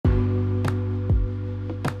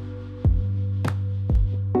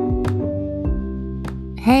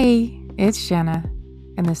Hey, it's Jenna,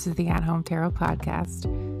 and this is the At Home Tarot Podcast,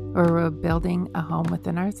 where we're building a home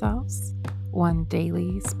within ourselves, one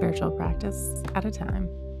daily spiritual practice at a time.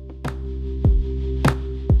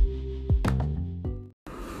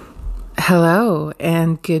 Hello,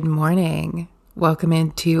 and good morning. Welcome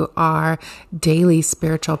into our daily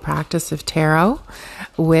spiritual practice of tarot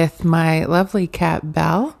with my lovely cat,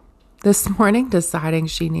 Belle, this morning deciding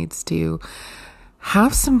she needs to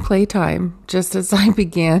have some playtime just as I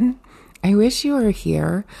begin. I wish you were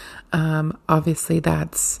here. Obviously,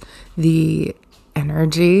 that's the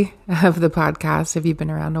energy of the podcast. If you've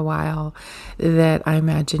been around a while, that I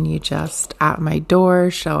imagine you just at my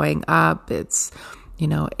door showing up. It's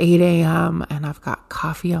 8 a.m. and I've got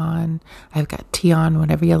coffee on, I've got tea on,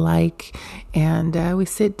 whatever you like. And we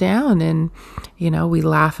sit down and, we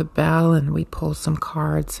laugh at Belle and we pull some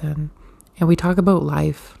cards and we talk about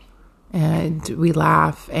life. And we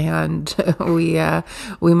laugh and we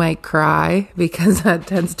might cry because that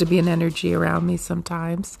tends to be an energy around me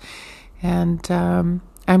sometimes. And I'm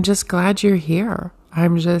just glad you're here.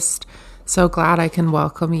 I'm just so glad I can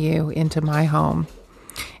welcome you into my home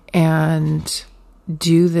and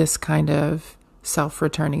do this kind of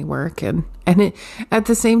self-returning work and it, at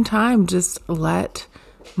the same time, just let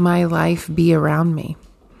my life be around me.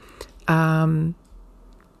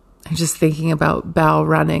 I'm just thinking about Belle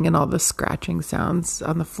running and all the scratching sounds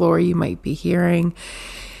on the floor you might be hearing,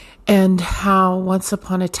 and how once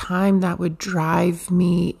upon a time that would drive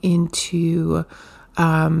me into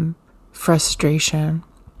frustration,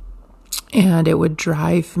 and it would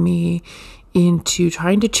drive me into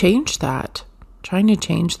trying to change that.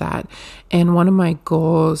 And one of my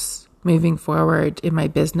goals moving forward in my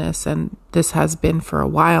business, and this has been for a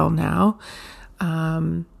while now,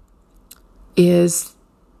 is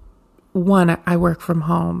one, I work from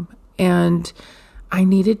home and I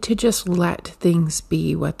needed to just let things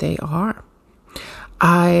be what they are.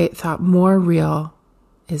 I thought more real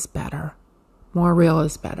is better. More real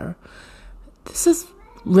is better. This is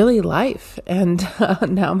really life. And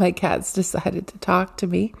now my cat's decided to talk to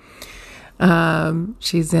me.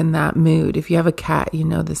 She's in that mood. If you have a cat, you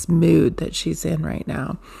know this mood that she's in right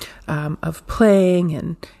now, of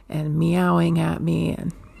playing and meowing at me.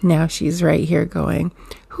 And now she's right here going,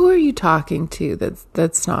 who are you talking to?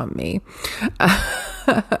 That's not me.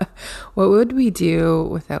 What would we do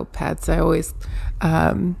without pets? I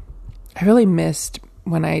really missed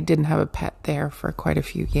when I didn't have a pet there for quite a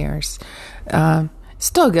few years.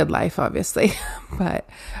 Still a good life, obviously, but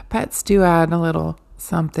pets do add a little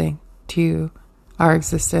something to our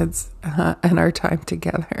existence and our time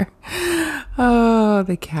together. Oh,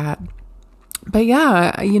 the cat. But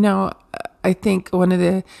yeah, I think one of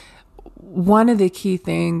the key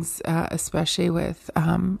things, especially with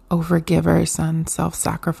overgivers and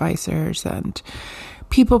self-sacrificers and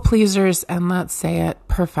people pleasers, and let's say it,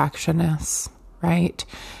 perfectionists, right?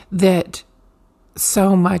 That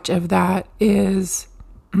so much of that is,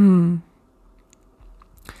 I'm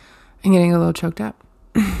getting a little choked up.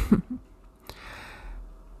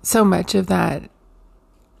 So much of that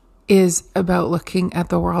is about looking at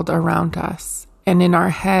the world around us and in our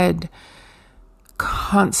head,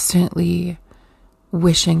 constantly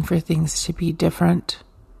wishing for things to be different.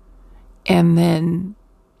 And then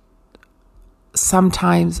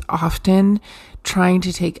sometimes, often, trying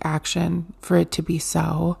to take action for it to be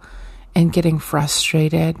so, and getting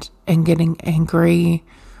frustrated and getting angry,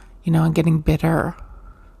 and getting bitter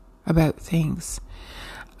about things.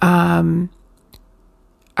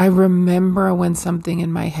 I remember when something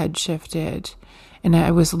in my head shifted and I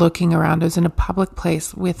was looking around. I was in a public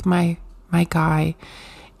place with my guy,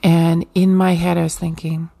 and in my head I was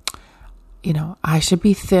thinking, I should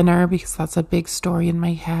be thinner because that's a big story in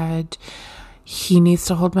my head. He needs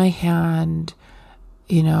to hold my hand.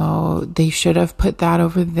 They should have put that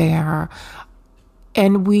over there.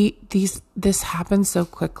 And this happens so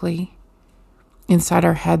quickly inside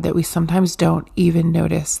our head that we sometimes don't even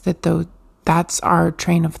notice that that's our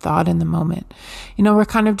train of thought in the moment. We're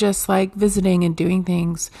kind of just like visiting and doing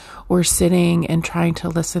things, or sitting and trying to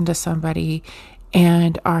listen to somebody,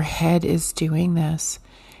 and our head is doing this.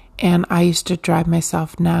 And I used to drive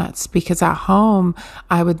myself nuts because at home,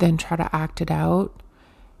 I would then try to act it out.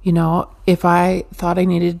 If I thought I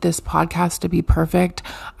needed this podcast to be perfect,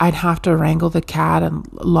 I'd have to wrangle the cat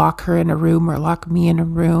and lock her in a room or lock me in a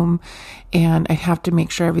room. And I'd have to make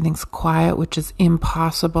sure everything's quiet, which is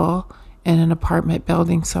impossible in an apartment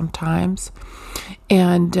building sometimes.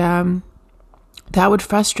 And that would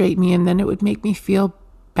frustrate me. And then it would make me feel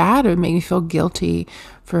bad. It would make me feel guilty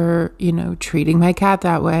for, treating my cat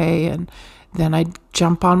that way. And then I'd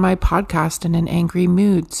jump on my podcast in an angry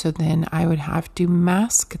mood. So then I would have to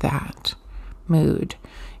mask that mood,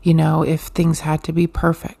 if things had to be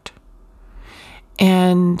perfect.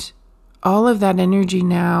 And all of that energy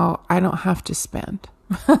now, I don't have to spend.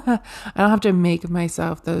 I don't have to make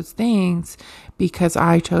myself those things because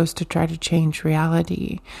I chose to try to change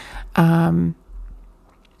reality. And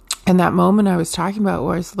that moment I was talking about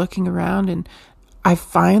where I was looking around and I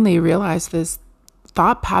finally realized this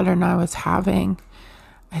thought pattern I was having.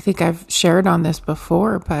 I think I've shared on this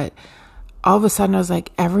before, but all of a sudden I was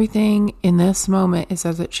like, everything in this moment is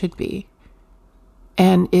as it should be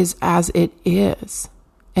and is as it is.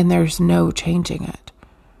 And there's no changing it.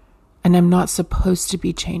 And I'm not supposed to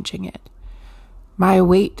be changing it. My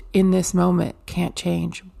weight in this moment can't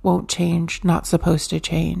change, won't change, not supposed to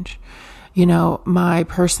change. My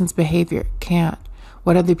person's behavior can't.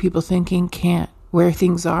 What other people thinking can't. Where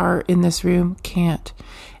things are in this room can't.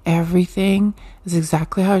 Everything is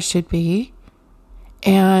exactly how it should be.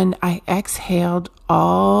 And I exhaled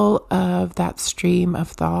all of that stream of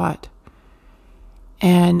thought.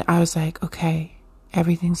 And I was like, okay,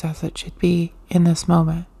 everything's as it should be in this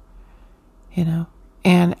moment,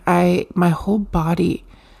 And my whole body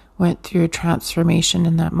went through a transformation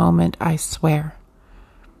in that moment, I swear.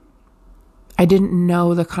 I didn't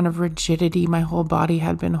know the kind of rigidity my whole body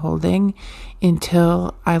had been holding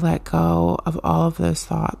until I let go of all of those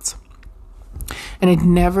thoughts. And I'd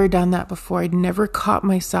never done that before. I'd never caught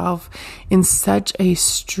myself in such a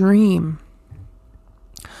stream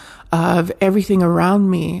of everything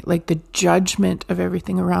around me, like the judgment of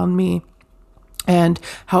everything around me and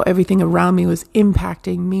how everything around me was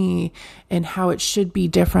impacting me and how it should be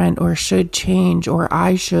different or should change or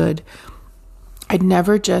I should. I'd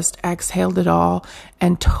never just exhaled it all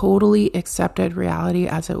and totally accepted reality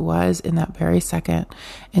as it was in that very second,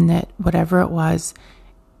 and that whatever it was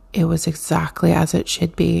exactly as it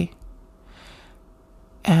should be.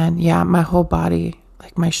 And yeah, my whole body,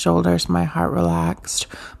 like my shoulders, my heart relaxed,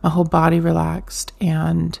 my whole body relaxed.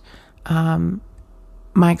 And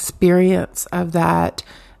my experience of that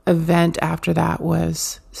event after that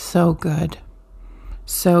was so good.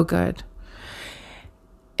 So good.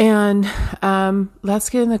 And let's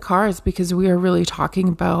get in the cars because we are really talking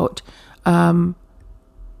about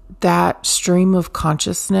that stream of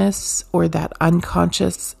consciousness or that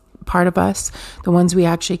unconscious part of us, the ones we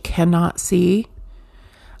actually cannot see,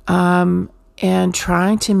 and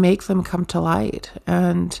trying to make them come to light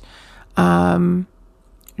and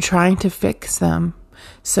trying to fix them.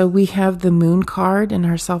 So we have the Moon card in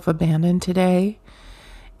our self-abandon today,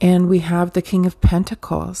 and we have the King of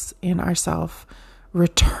Pentacles in our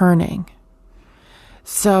self-returning.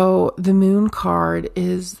 So the Moon card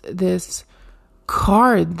is this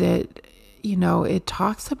card that, it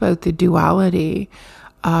talks about the duality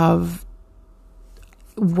of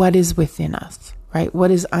what is within us, right? What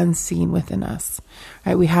is unseen within us,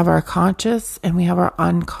 right? We have our conscious and we have our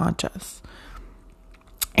unconscious.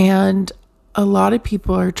 And a lot of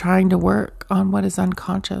people are trying to work on what is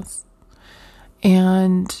unconscious.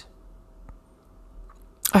 And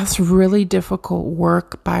that's really difficult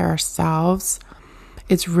work by ourselves.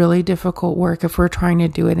 It's really difficult work if we're trying to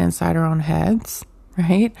do it inside our own heads,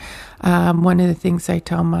 right? One of the things I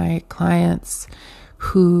tell my clients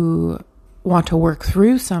who want to work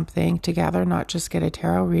through something together, not just get a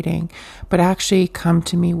tarot reading, but actually come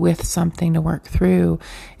to me with something to work through,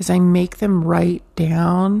 is I make them write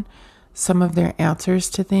down some of their answers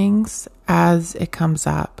to things as it comes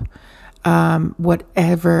up.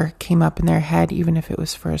 Whatever came up in their head, even if it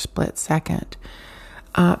was for a split second.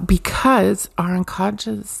 Because our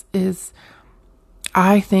unconscious is,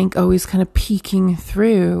 I think, always kind of peeking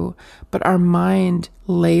through, but our mind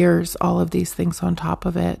layers all of these things on top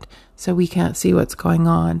of it, so we can't see what's going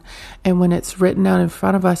on. And when it's written out in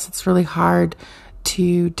front of us, it's really hard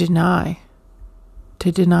to deny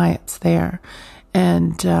it's there.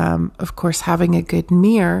 And, of course, having a good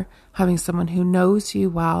mirror, having someone who knows you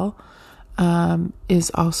well,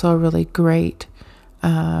 is also a really great,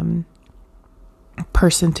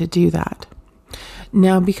 person to do that.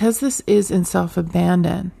 Now, because this is in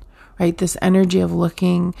self-abandon, right? This energy of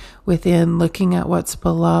looking within, looking at what's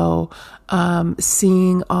below,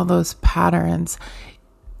 seeing all those patterns.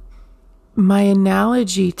 My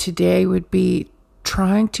analogy today would be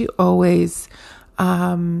trying to always,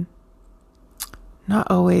 not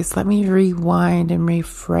always, let me rewind and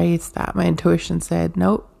rephrase that. My intuition said,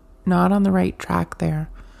 nope, not on the right track there.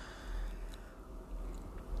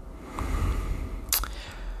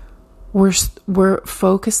 We're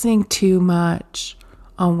focusing too much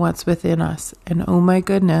on what's within us. And oh my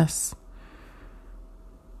goodness,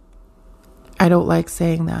 I don't like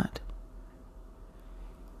saying that.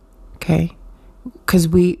 Okay. Because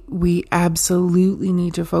we absolutely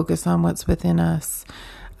need to focus on what's within us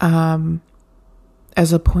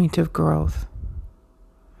as a point of growth.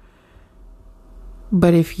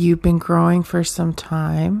 But if you've been growing for some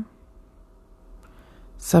time,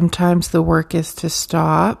 sometimes the work is to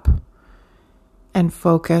stop and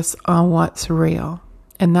focus on what's real.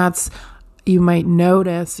 And that's, you might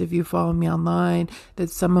notice if you follow me online, that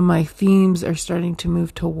some of my themes are starting to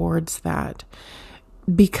move towards that.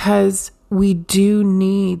 Because we do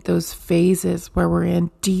need those phases where we're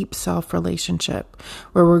in deep self-relationship,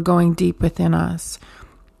 where we're going deep within us.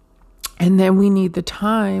 And then we need the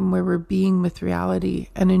time where we're being with reality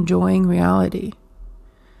and enjoying reality.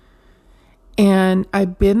 And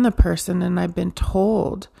I've been the person, and I've been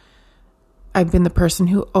told, I've been the person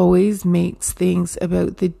who always makes things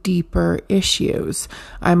about the deeper issues.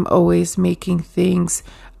 I'm always making things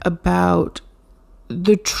about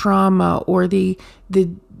the trauma or the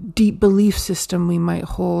deep belief system we might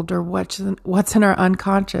hold, or what's in our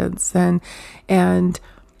unconscious. And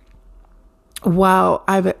while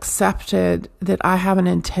I've accepted that I have an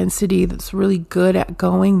intensity that's really good at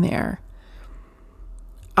going there,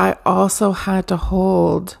 I also had to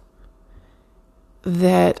hold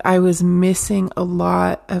that I was missing a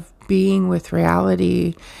lot of being with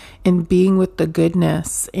reality and being with the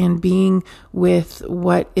goodness and being with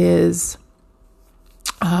what is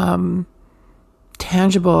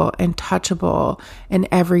tangible and touchable in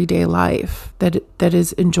everyday life, that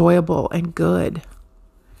is enjoyable and good.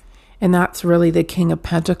 And that's really the King of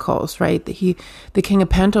Pentacles, right? The King of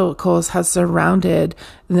Pentacles has surrounded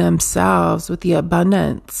themselves with the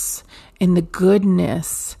abundance and the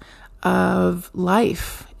goodness of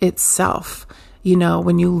life itself. You know,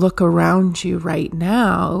 when you look around you right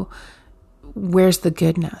now, where's the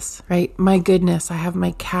goodness, right? My goodness, I have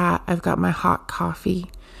my cat, I've got my hot coffee,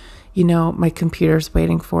 you know, my computer's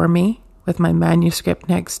waiting for me with my manuscript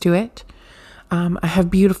next to it. I have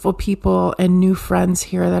beautiful people and new friends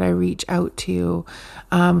here that I reach out to,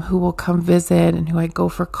 who will come visit and who I go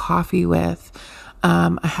for coffee with.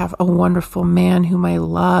 I have a wonderful man whom I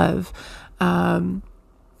love, who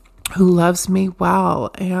loves me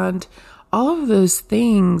well. And all of those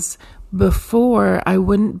things before I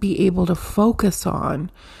wouldn't be able to focus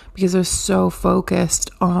on, because I was so focused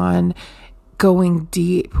on going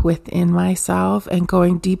deep within myself and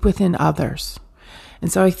going deep within others.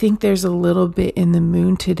 And so I think there's a little bit in the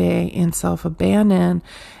moon today in self-abandon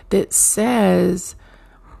that says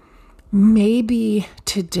maybe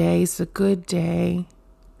today's a good day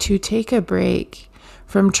to take a break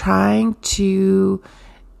from trying to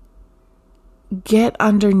get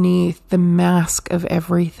underneath the mask of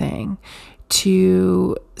everything,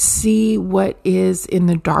 to see what is in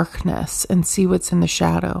the darkness and see what's in the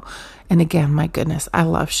shadow. And again, my goodness, I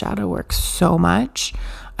love shadow work so much.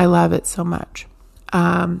 I love it so much.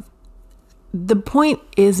 The point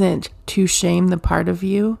isn't to shame the part of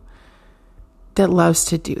you that loves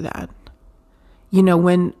to do that. You know,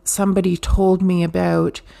 when somebody told me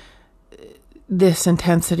about this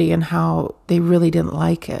intensity and how they really didn't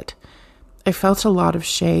like it, I felt a lot of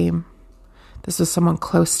shame. This was someone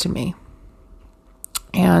close to me.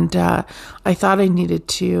 And I thought I needed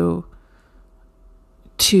to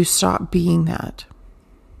stop being that.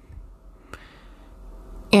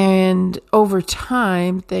 And over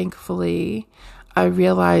time, thankfully, I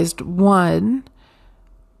realized one,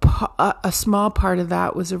 a small part of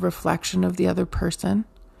that was a reflection of the other person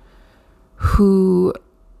who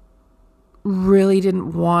really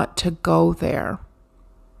didn't want to go there.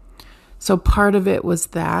 So part of it was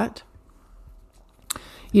that,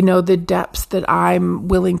 you know, the depths that I'm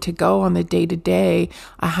willing to go on the day to day,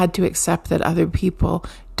 I had to accept that other people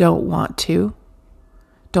don't want to,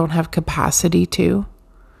 don't have capacity to.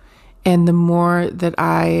 And the more that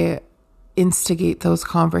I instigate those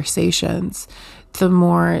conversations, the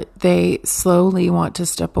more they slowly want to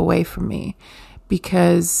step away from me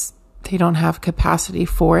because they don't have capacity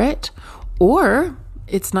for it. Or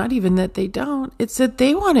it's not even that they don't, it's that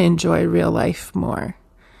they want to enjoy real life more,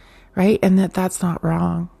 right? And that's not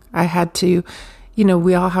wrong. I had to, you know,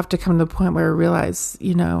 we all have to come to the point where we realize,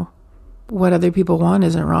 you know, what other people want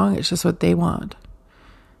isn't wrong. It's just what they want,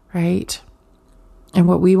 right? And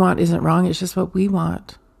what we want isn't wrong. It's just what we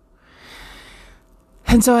want.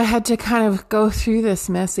 And so I had to kind of go through this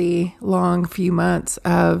messy, long few months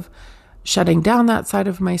of shutting down that side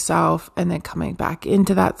of myself and then coming back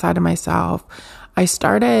into that side of myself. I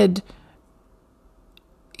started,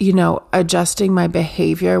 you know, adjusting my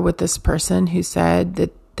behavior with this person who said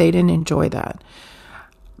that they didn't enjoy that.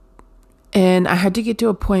 And I had to get to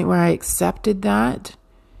a point where I accepted that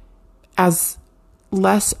as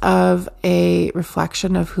less of a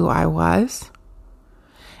reflection of who I was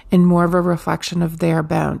and more of a reflection of their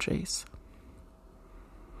boundaries.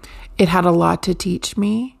 It had a lot to teach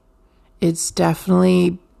me. It's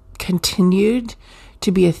definitely continued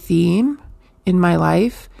to be a theme in my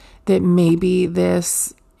life that maybe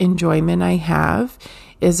this enjoyment I have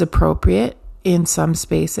is appropriate in some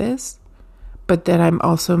spaces, but that I'm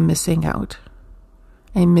also missing out.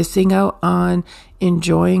 I'm missing out on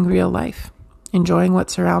enjoying real life, enjoying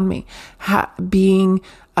what's around me, being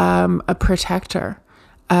a protector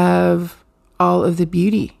of all of the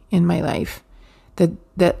beauty in my life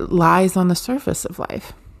that lies on the surface of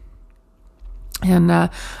life. And I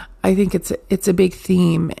think it's a big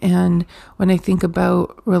theme. And when I think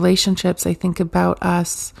about relationships, I think about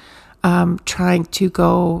us trying to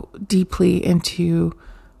go deeply into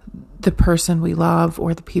the person we love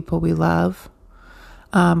or the people we love,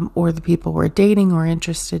 or the people we're dating or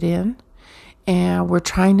interested in. And we're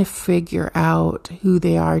trying to figure out who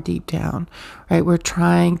they are deep down, right? We're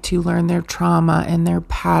trying to learn their trauma and their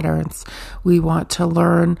patterns. We want to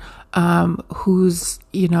learn who's,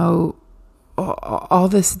 all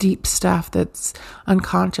this deep stuff that's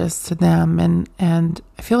unconscious to them. And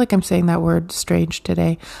I feel like I'm saying that word strange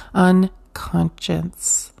today.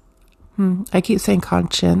 Unconscious. I keep saying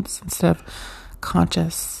conscience instead of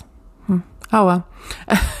conscious. Oh, well,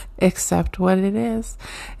 accept what it is,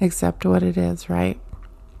 right?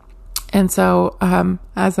 And so,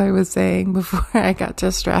 as I was saying before I got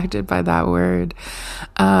distracted by that word,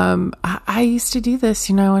 I used to do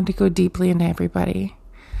this, I wanted to go deeply into everybody.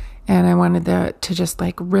 And I wanted to just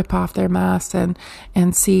like rip off their masks and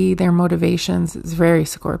see their motivations. It's very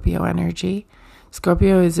Scorpio energy.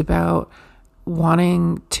 Scorpio is about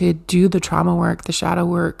wanting to do the trauma work, the shadow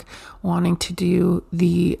work, wanting to do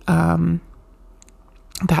the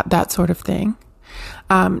that sort of thing.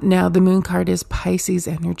 Now the moon card is Pisces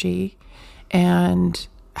energy, and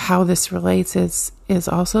how this relates is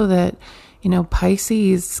also that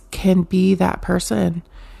Pisces can be that person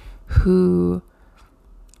who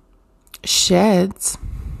sheds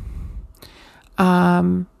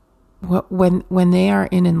when they are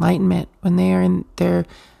in enlightenment, when they are in their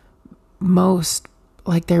most,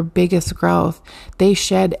 like their biggest growth, they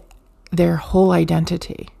shed their whole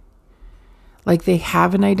identity. Like they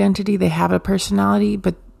have an identity, they have a personality,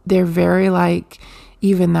 but they're very like,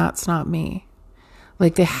 even that's not me.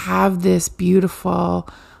 Like they have this beautiful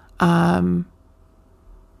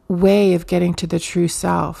way of getting to the true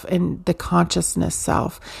self and the consciousness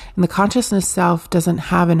self. And the consciousness self doesn't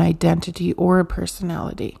have an identity or a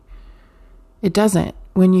personality. It doesn't.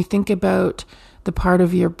 When you think about the part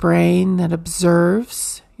of your brain that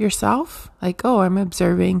observes yourself, like, oh, I'm on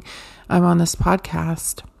this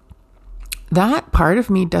podcast. That part of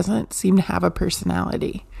me doesn't seem to have a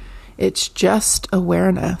personality. It's just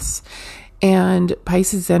awareness. And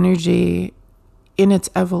Pisces energy, in its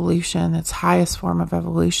evolution, its highest form of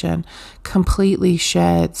evolution, completely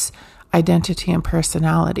sheds identity and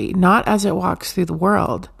personality, not as it walks through the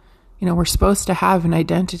world. We're supposed to have an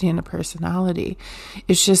identity and a personality.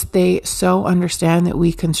 It's just they so understand that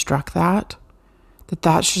we construct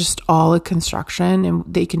that's just all a construction, and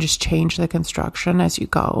they can just change the construction as you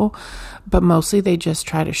go. But mostly they just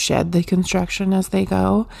try to shed the construction as they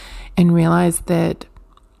go and realize that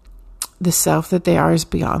the self that they are is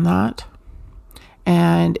beyond that.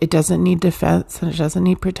 And it doesn't need defense, and it doesn't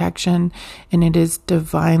need protection, and it is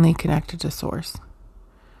divinely connected to source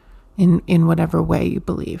in whatever way you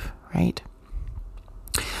believe, right?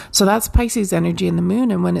 So that's Pisces energy in the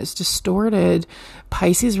moon. And when it's distorted,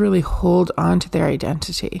 Pisces really hold on to their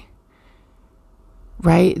identity,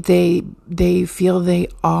 right? They feel they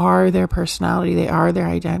are their personality, they are their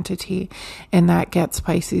identity. And that gets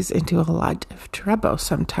Pisces into a lot of trouble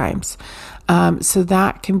sometimes. So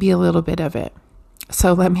that can be a little bit of it.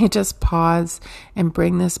 So let me just pause and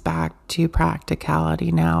bring this back to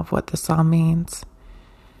practicality now of what this all means.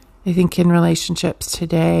 I think in relationships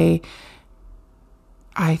today,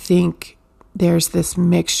 I think there's this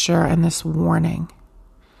mixture and this warning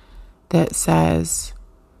that says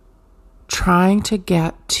trying to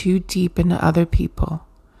get too deep into other people,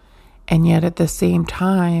 and yet at the same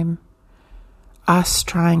time, us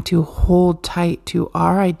trying to hold tight to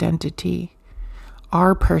our identity,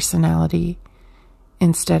 our personality,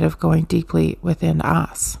 instead of going deeply within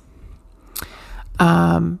us.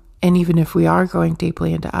 And even if we are going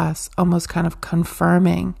deeply into us, almost kind of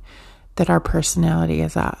confirming that our personality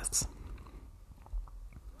is us.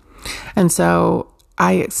 And so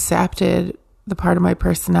I accepted the part of my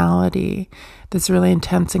personality that's really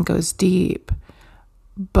intense and goes deep,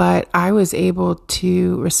 but I was able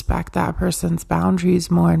to respect that person's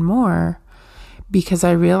boundaries more and more because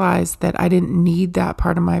I realized that I didn't need that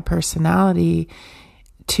part of my personality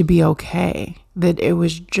to be okay, that it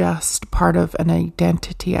was just part of an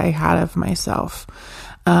identity I had of myself.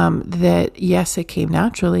 That yes, it came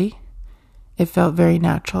naturally. It felt very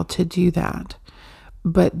natural to do that.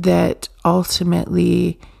 But that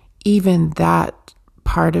ultimately, even that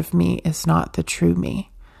part of me is not the true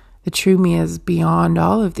me. The true me is beyond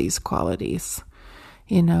all of these qualities,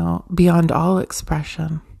 beyond all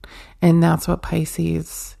expression. And that's what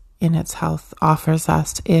Pisces in its health offers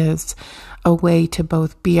us, is a way to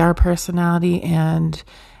both be our personality and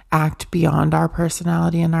act beyond our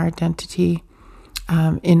personality and our identity,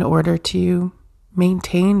 in order to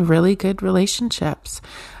maintain really good relationships,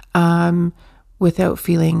 without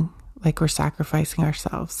feeling like we're sacrificing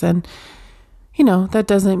ourselves. And, that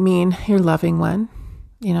doesn't mean you're loving one.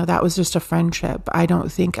 That was just a friendship. I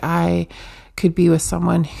don't think I could be with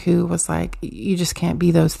someone who was like, you just can't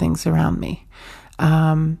be those things around me.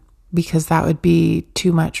 Because that would be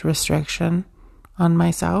too much restriction on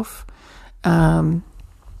myself. But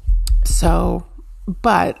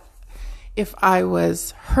if I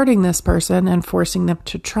was hurting this person and forcing them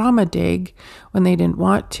to trauma dig when they didn't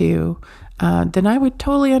want to, then I would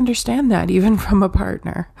totally understand that, even from a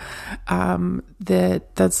partner,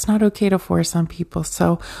 that's not okay to force on people.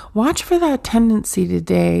 So watch for that tendency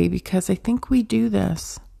today, because I think we do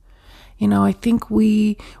this. I think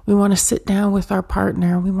we want to sit down with our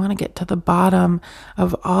partner. We want to get to the bottom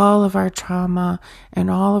of all of our trauma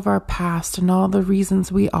and all of our past and all the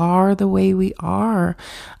reasons we are the way we are,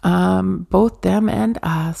 both them and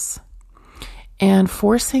us. And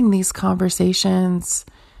forcing these conversations,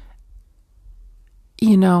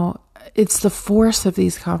 it's the force of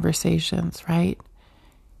these conversations, right?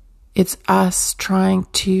 It's us trying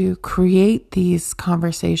to create these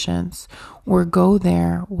conversations or go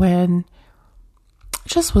there when it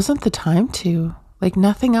just wasn't the time to. Like,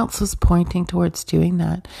 nothing else was pointing towards doing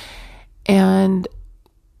that. And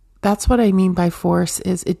that's what I mean by force,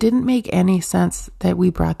 is it didn't make any sense that we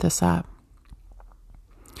brought this up.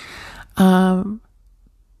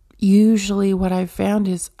 Usually what I've found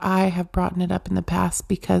is I have brought it up in the past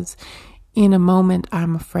because in a moment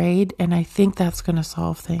I'm afraid, and I think that's going to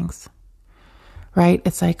solve things, right?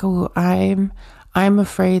 It's like, oh, I'm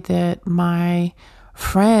afraid that my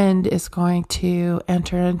friend is going to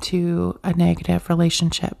enter into a negative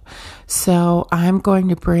relationship. So I'm going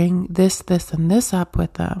to bring this, and this up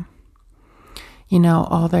with them,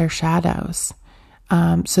 all their shadows,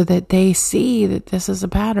 so that they see that this is a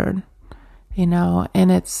pattern.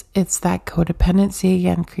 And it's that codependency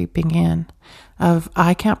again creeping in of,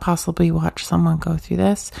 I can't possibly watch someone go through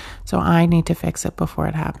this, so I need to fix it before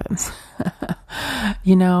it happens.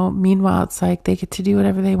 Meanwhile, it's like they get to do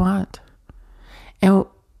whatever they want. And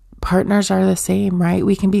partners are the same, right?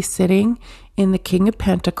 We can be sitting in the King of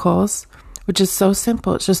Pentacles, which is so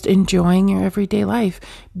simple. It's just enjoying your everyday life,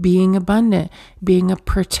 being abundant, being a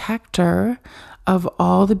protector of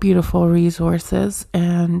all the beautiful resources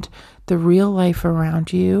and the real life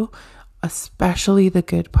around you, especially the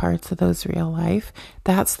good parts of those real life.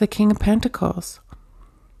 That's the King of Pentacles.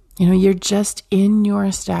 You're just in your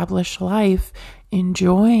established life,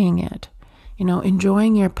 enjoying it,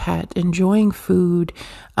 enjoying your pet, enjoying food,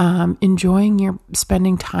 enjoying your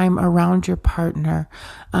spending time around your partner,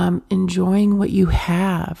 enjoying what you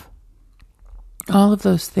have, all of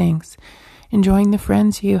those things, enjoying the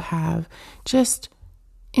friends you have, just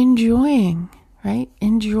enjoying, right?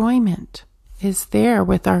 Enjoyment is there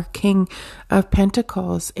with our King of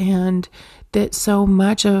Pentacles, and that so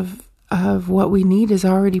much of what we need is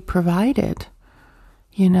already provided,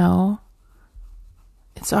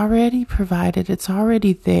 It's already provided. It's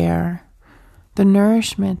already there. The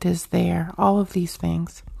nourishment is there. All of these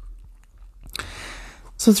things.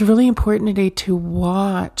 So it's really important today to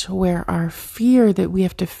watch where our fear that we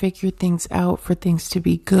have to figure things out for things to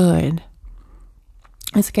be good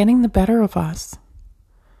is getting the better of us.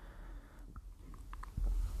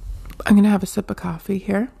 I'm going to have a sip of coffee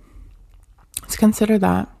here. Let's consider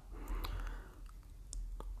that.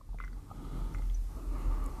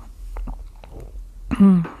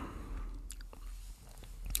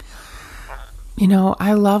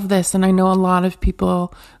 I love this, and I know a lot of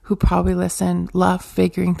people who probably listen love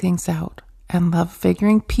figuring things out and love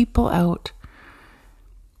figuring people out.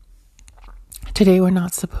 Today we're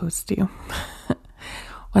not supposed to.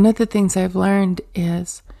 One of the things I've learned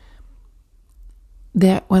is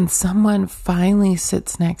that when someone finally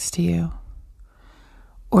sits next to you,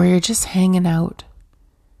 or you're just hanging out,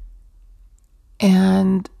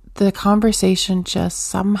 and the conversation just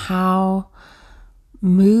somehow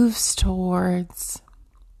moves towards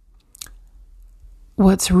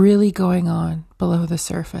what's really going on below the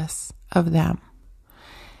surface of them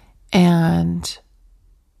and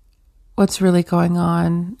what's really going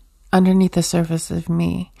on underneath the surface of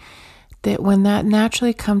me. That when that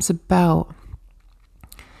naturally comes about,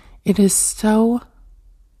 it is so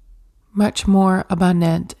much more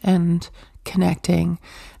abundant and connecting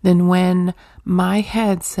than when my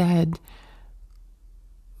head said,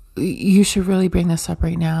 you should really bring this up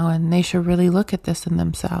right now, and they should really look at this in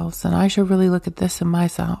themselves, and I should really look at this in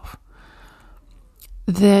myself.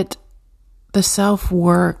 That the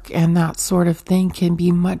self-work and that sort of thing can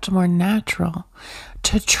be much more natural.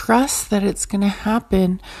 To trust that it's going to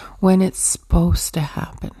happen when it's supposed to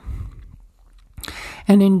happen.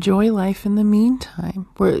 And enjoy life in the meantime.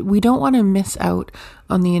 We don't want to miss out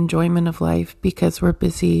on the enjoyment of life because we're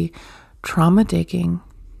busy trauma digging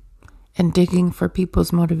and digging for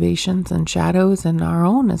people's motivations and shadows and our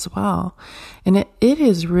own as well. And it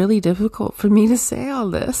is really difficult for me to say all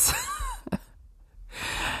this.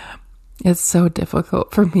 It's so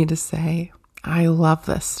difficult for me to say. I love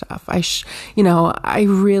this stuff. I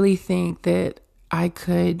really think that I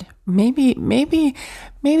could, maybe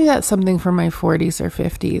that's something for my 40s or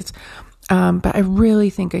 50s. But I really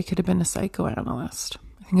think I could have been a psychoanalyst.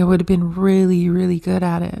 I think I would have been really, really good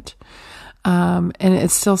at it. And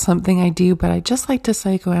it's still something I do, but I just like to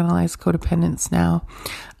psychoanalyze codependence now,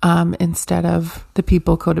 instead of the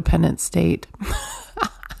people codependent state.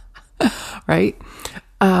 Right?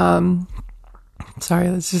 Sorry,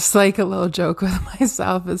 that's just like a little joke with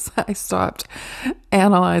myself as I stopped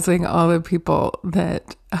analyzing all the people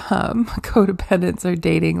that codependents are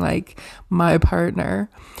dating, like my partner.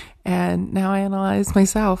 And now I analyze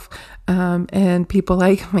myself and people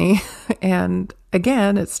like me. And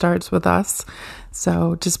again, it starts with us.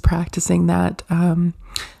 So just practicing that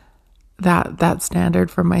that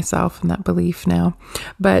standard for myself and that belief now.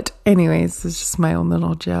 But anyways, it's just my own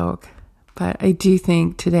little joke. But I do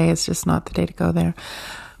think today is just not the day to go there.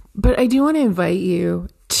 But I do want to invite you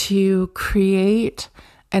to create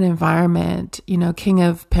an environment. King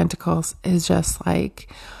of Pentacles is just like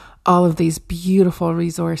all of these beautiful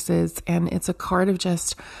resources. And it's a card of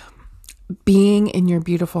just being in your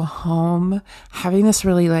beautiful home, having this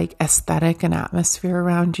really like aesthetic and atmosphere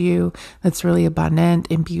around you that's really abundant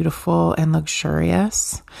and beautiful and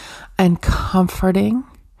luxurious and comforting.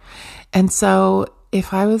 And so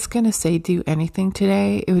if I was going to say do anything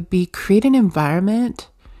today, it would be create an environment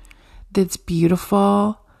that's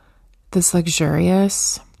beautiful, that's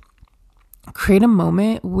luxurious. Create a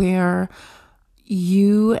moment where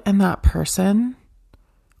you and that person,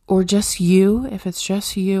 or just you, if it's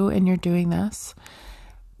just you and you're doing this,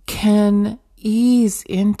 can ease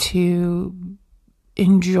into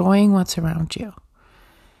enjoying what's around you.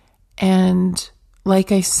 And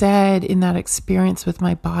like I said, in that experience with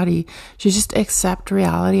my body, to just accept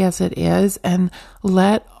reality as it is and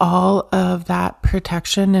let all of that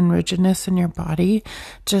protection and rigidness in your body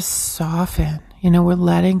just soften. We're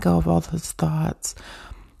letting go of all those thoughts.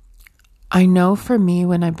 I know for me,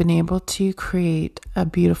 when I've been able to create a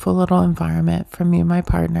beautiful little environment for me and my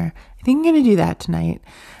partner, I think I'm going to do that tonight.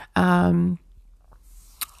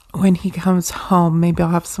 When he comes home, maybe I'll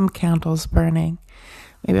have some candles burning.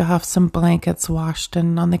 Maybe I'll have some blankets washed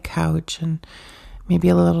and on the couch and maybe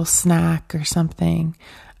a little snack or something.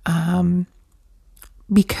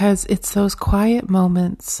 Because it's those quiet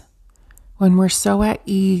moments when we're so at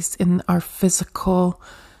ease in our physical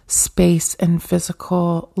space and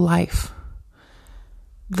physical life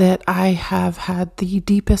that I have had the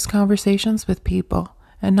deepest conversations with people,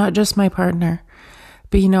 and not just my partner.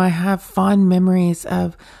 But, I have fond memories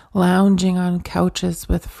of lounging on couches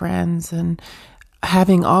with friends and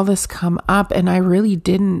having all this come up, and I really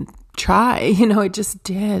didn't try, it just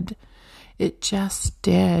did. It just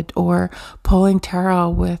did. Or pulling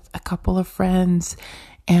tarot with a couple of friends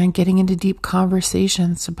and getting into deep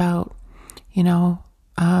conversations about,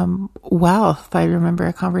 wealth. I remember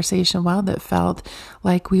a conversation, that felt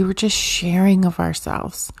like we were just sharing of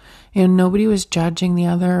ourselves. Nobody was judging the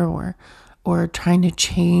other or trying to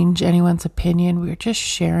change anyone's opinion. We were just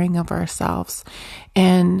sharing of ourselves.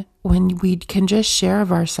 And when we can just share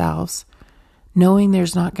of ourselves, knowing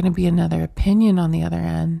there's not going to be another opinion on the other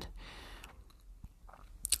end,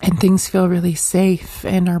 and things feel really safe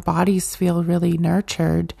and our bodies feel really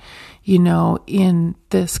nurtured, in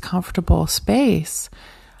this comfortable space,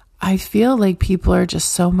 I feel like people are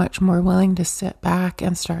just so much more willing to sit back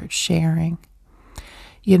and start sharing,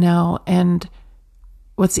 and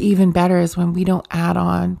what's even better is when we don't add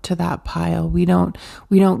on to that pile. We don't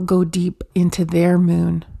go deep into their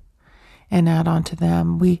moon and add on to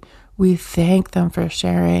them. We thank them for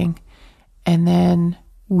sharing, and then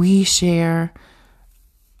we share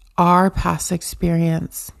our past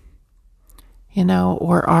experience,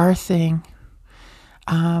 or our thing.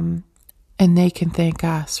 And they can thank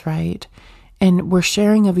us, right? And we're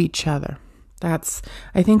sharing of each other. That's,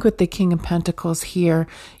 I think, with the King of Pentacles here,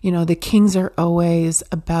 the kings are always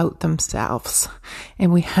about themselves.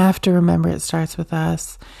 And we have to remember it starts with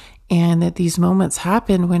us. And that these moments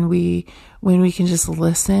happen when we can just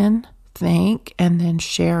listen, think, and then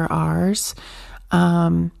share ours.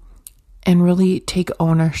 And really take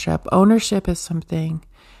ownership. Ownership is something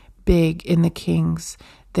big in the kings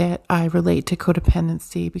that I relate to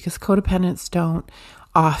codependency, because codependents don't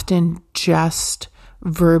often just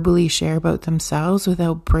verbally share about themselves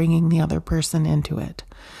without bringing the other person into it.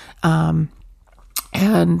 And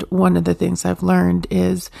one of the things I've learned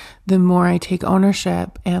is the more I take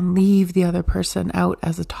ownership and leave the other person out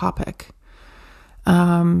as a topic,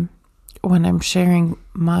 when I'm sharing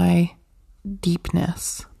my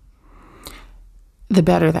deepness, the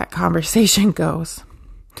better that conversation goes.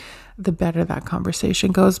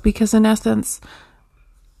 Because in essence,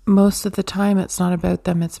 most of the time it's not about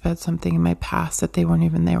them, it's about something in my past that they weren't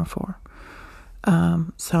even there for.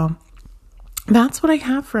 So that's what I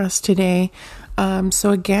have for us today.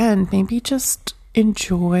 So again, maybe just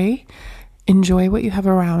enjoy what you have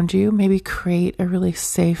around you. Maybe create a really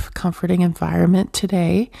safe, comforting environment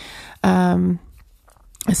today.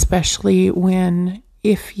 Especially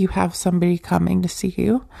if you have somebody coming to see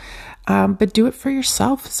you. But do it for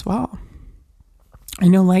yourself as well.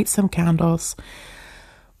 Light some candles,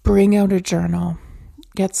 bring out a journal,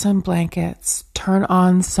 get some blankets, turn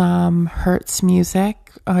on some Hertz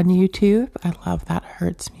music on YouTube. I love that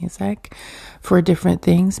Hertz music for different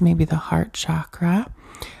things, maybe the heart chakra.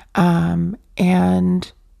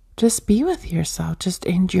 And just be with yourself. Just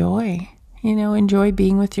enjoy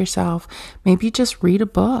being with yourself. Maybe just read a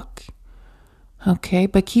book. Okay,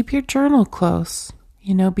 but keep your journal close.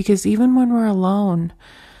 Because even when we're alone,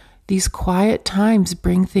 these quiet times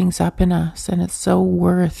bring things up in us, and it's so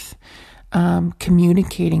worth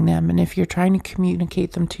communicating them. And if you're trying to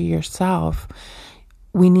communicate them to yourself,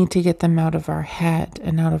 we need to get them out of our head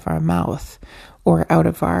and out of our mouth or out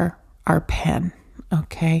of our pen.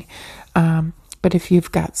 Okay. But if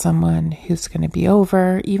you've got someone who's going to be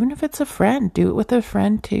over, even if it's a friend, do it with a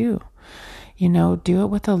friend too. Do it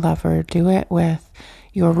with a lover, do it with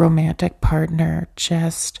your romantic partner.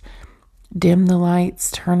 Just dim the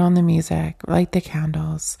lights, turn on the music, light the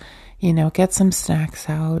candles, get some snacks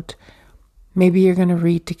out. Maybe you're going to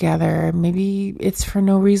read together. Maybe it's for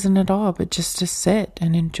no reason at all, but just to sit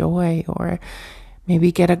and enjoy, or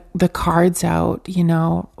maybe get the cards out,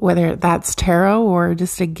 whether that's tarot or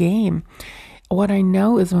just a game. What I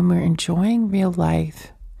know is when we're enjoying real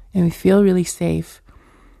life and we feel really safe,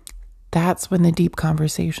 that's when the deep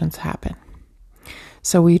conversations happen.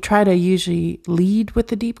 So we try to usually lead with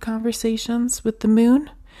the deep conversations with the moon.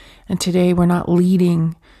 And today we're not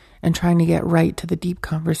leading and trying to get right to the deep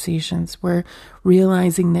conversations. We're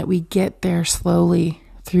realizing that we get there slowly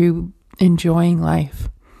through enjoying life.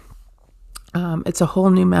 It's a whole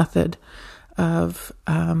new method of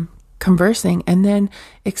conversing, and then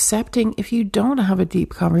accepting if you don't have a deep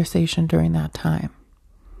conversation during that time,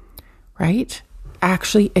 right?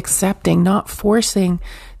 Actually accepting, not forcing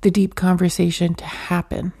the deep conversation to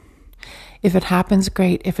happen. If it happens,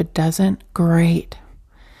 great. If it doesn't, great.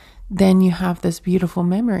 Then you have this beautiful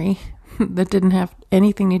memory that didn't have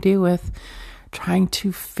anything to do with trying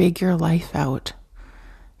to figure life out.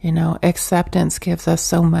 Acceptance gives us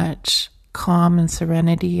so much calm and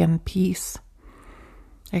serenity and peace.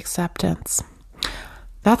 Acceptance.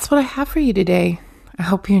 That's what I have for you today. I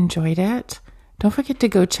hope you enjoyed it. Don't forget to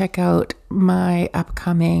go check out my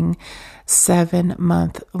upcoming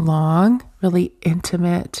 7-month-long, really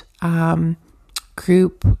intimate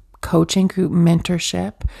group coaching, group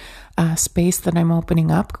mentorship space that I'm opening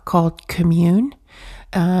up called Commune.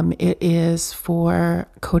 It is for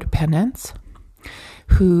codependents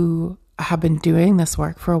who have been doing this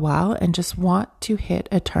work for a while and just want to hit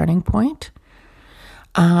a turning point.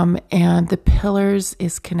 And the pillars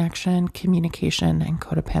is connection, communication, and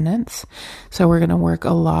codependence. So we're going to work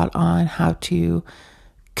a lot on how to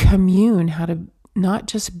commune, how to not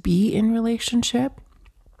just be in relationship,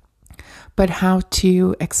 but how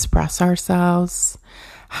to express ourselves,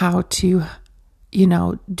 how to,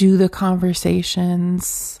 do the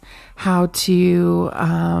conversations, how to,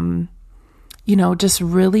 just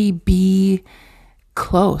really be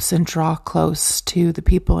close and draw close to the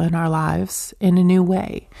people in our lives in a new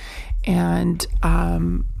way. And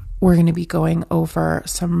we're going to be going over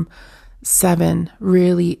some 7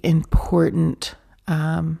 really important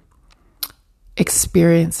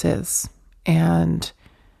experiences and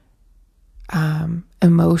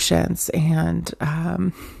emotions and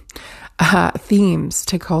themes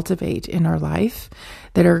to cultivate in our life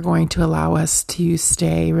that are going to allow us to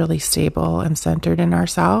stay really stable and centered in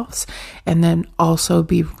ourselves, and then also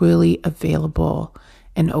be really available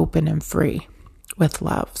and open and free with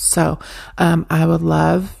love. So I would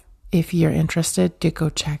love, if you're interested, to go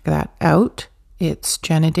check that out. It's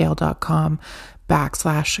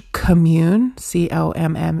jennadale.com/commune, COMMUNE.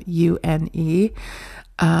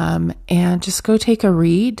 And just go take a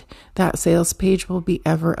read. That sales page will be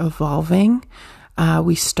ever evolving.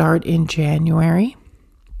 We start in January.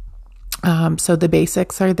 So the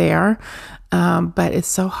basics are there. But it's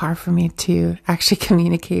so hard for me to actually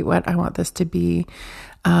communicate what I want this to be.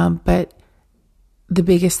 But the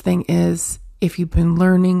biggest thing is, if you've been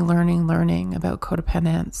learning about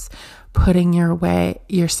codependence, putting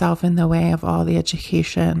yourself in the way of all the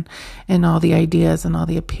education and all the ideas and all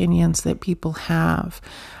the opinions that people have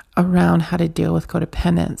around how to deal with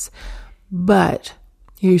codependence, but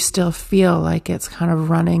you still feel like it's kind of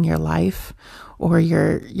running your life, or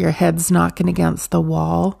your head's knocking against the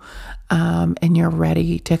wall, and you're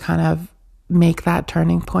ready to kind of make that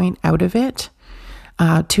turning point out of it,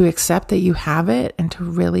 to accept that you have it and to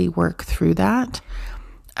really work through that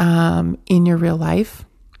in your real life,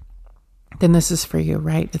 then this is for you,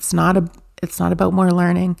 right? It's not about more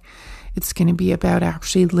learning. It's going to be about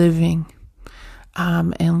actually living,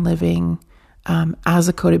 and living as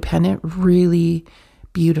a codependent really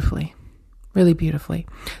beautifully.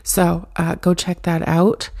 So go check that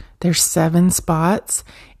out. There's 7 spots,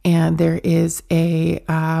 and there is a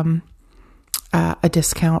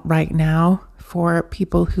discount right now for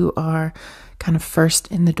people who are kind of first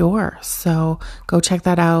in the door. So go check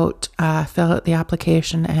that out, fill out the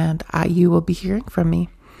application, and you will be hearing from me.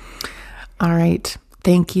 All right.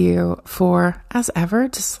 Thank you for, as ever,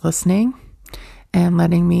 just listening and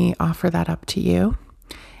letting me offer that up to you.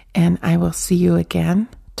 And I will see you again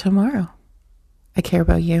tomorrow. I care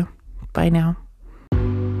about you. Bye now.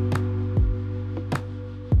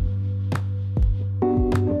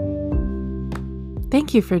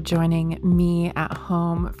 Thank you for joining me at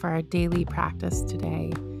home for our daily practice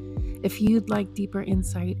today. If you'd like deeper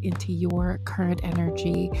insight into your current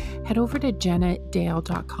energy, head over to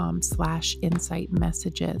jennadale.com/insight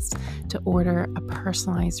messages to order a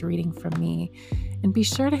personalized reading from me. And be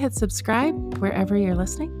sure to hit subscribe wherever you're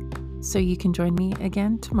listening so you can join me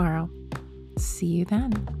again tomorrow. See you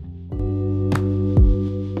then.